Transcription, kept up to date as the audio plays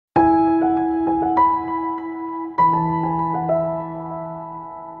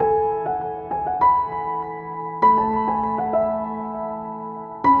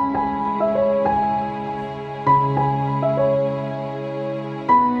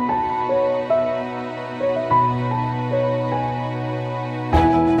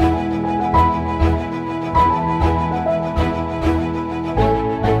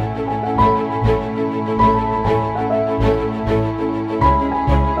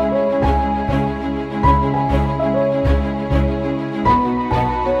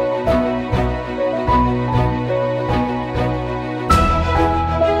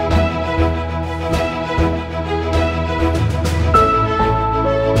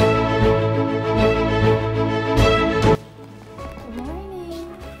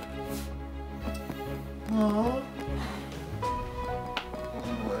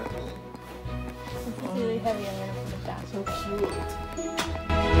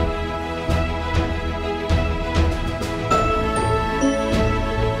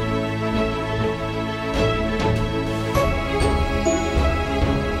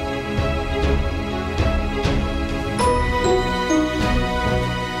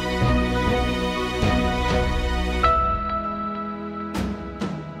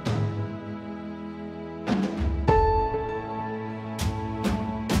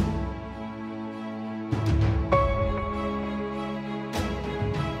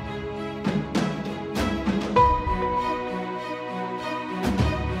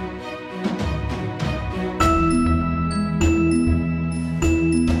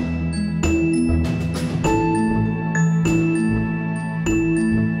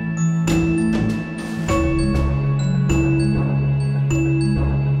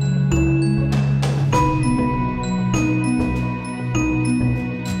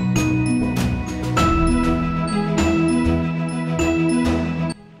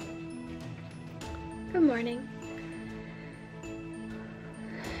morning.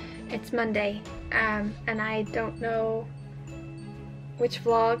 It's Monday, and I don't know which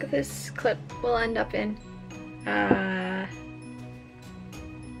vlog this clip will end up in.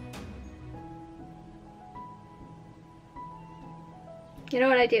 You know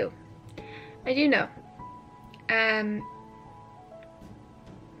what I do? I do know.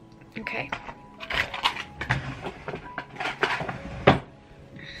 Okay.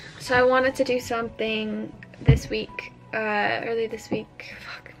 So I wanted to do something this week, early this week.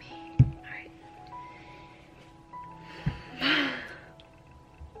 Fuck me. Alright.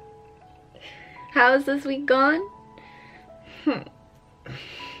 How's this week gone? Are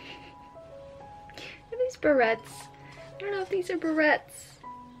these barrettes? I don't know if these are barrettes.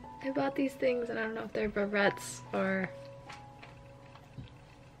 I bought these things and I don't know if they're barrettes or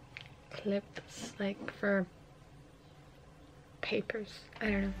clips, like for papers.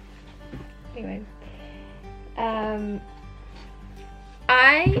 I don't know. Anyway,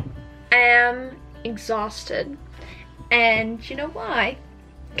 I am exhausted, and you know why?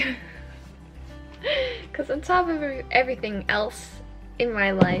 Because on top of everything else in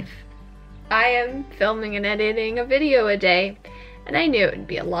my life, I am filming and editing a video a day, and I knew it would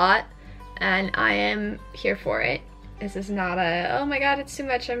be a lot, and I am here for it. This is not a, oh my god, it's too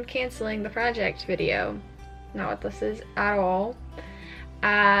much, I'm canceling the project video. Not what this is at all.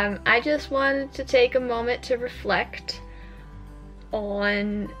 I just wanted to take a moment to reflect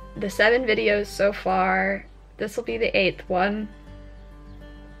on the 7 videos so far. This will be the 8th one.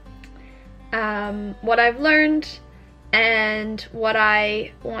 What I've learned and what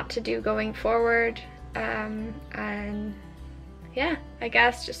I want to do going forward, and yeah, I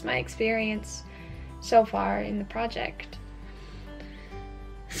guess just my experience so far in the project.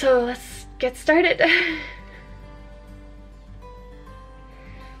 So let's get started.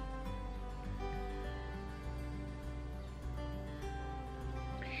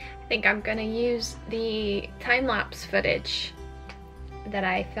 I think I'm gonna use the time-lapse footage that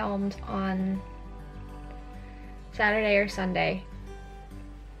I filmed on Saturday or Sunday.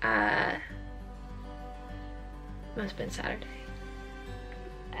 Must have been Saturday.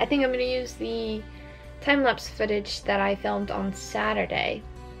 I think I'm gonna use the time-lapse footage that I filmed on Saturday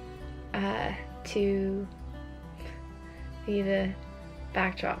to be the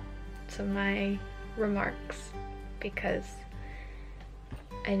backdrop to my remarks, because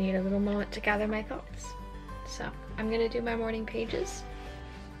I need a little moment to gather my thoughts. So I'm gonna do my morning pages.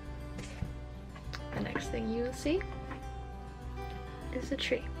 The next thing you will see is a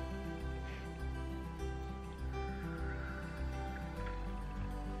tree.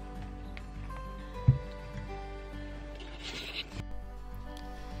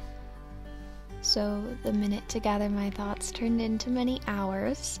 So the minute to gather my thoughts turned into many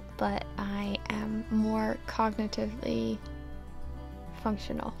hours, but I am more cognitively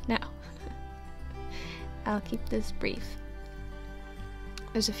functional now. I'll keep this brief.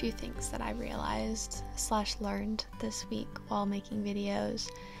 There's a few things that I realized / learned this week while making videos,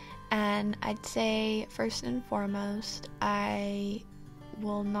 and I'd say first and foremost, I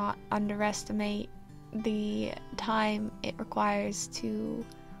will not underestimate the time it requires to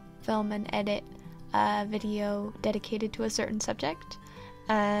film and edit a video dedicated to a certain subject.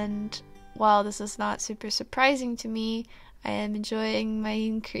 And while this is not super surprising to me, I am enjoying my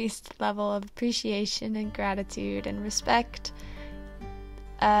increased level of appreciation and gratitude and respect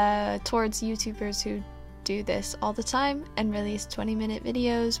towards YouTubers who do this all the time and release 20-minute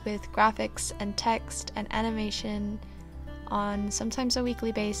videos with graphics and text and animation on sometimes a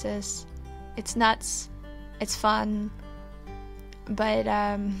weekly basis. It's nuts, it's fun, but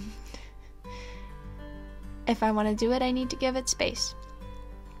if I want to do it, I need to give it space.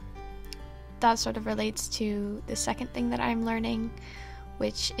 That sort of relates to the second thing that I'm learning,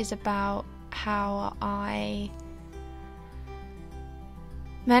 which is about how I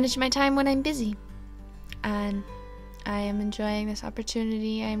manage my time when I'm busy. And I am enjoying this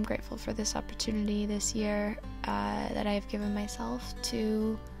opportunity. I am grateful for this opportunity this year that I have given myself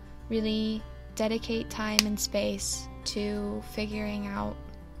to really dedicate time and space to figuring out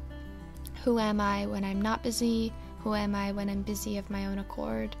who am I when I'm not busy, who am I when I'm busy of my own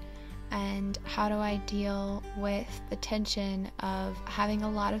accord, and how do I deal with the tension of having a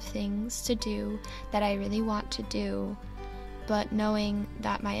lot of things to do that I really want to do, but knowing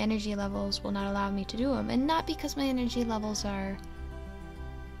that my energy levels will not allow me to do them. And not because my energy levels are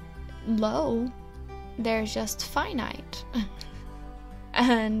low, they're just finite.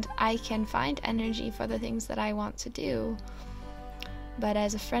 And I can find energy for the things that I want to do. But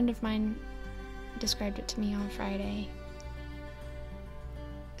as a friend of mine described it to me on Friday,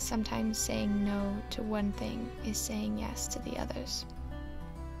 sometimes saying no to one thing is saying yes to the others.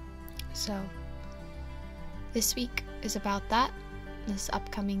 So this week is about that. This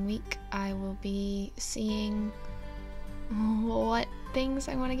upcoming week I will be seeing what things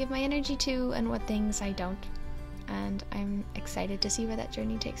I want to give my energy to and what things I don't. And I'm excited to see where that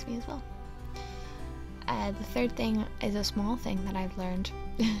journey takes me as well. The third thing is a small thing that I've learned.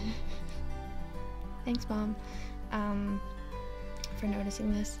 Thanks, Mom, for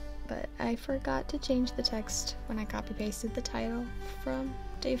noticing this. But I forgot to change the text when I copy-pasted the title from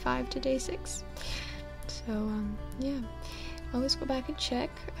day 5 to day 6. So, yeah. Always go back and check.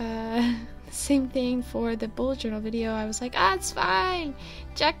 Same thing for the bullet journal video. I was like, it's fine.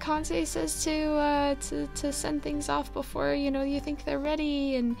 Jack Conte says to send things off before, you think they're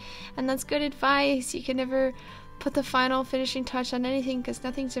ready, and that's good advice. You can never put the final finishing touch on anything because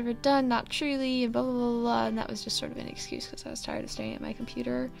nothing's ever done, not truly, and blah, blah, blah, blah. And that was just sort of an excuse because I was tired of staring at my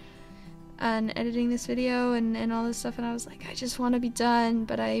computer and editing this video and all this stuff, and I was like, I just want to be done,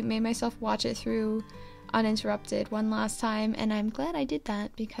 but I made myself watch it through uninterrupted one last time, and I'm glad I did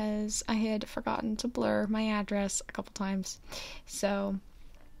that because I had forgotten to blur my address a couple times. So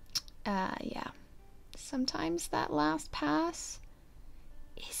yeah, sometimes that last pass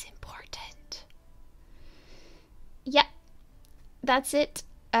is important. Yeah, that's it.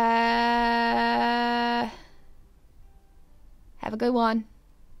 Have a good one.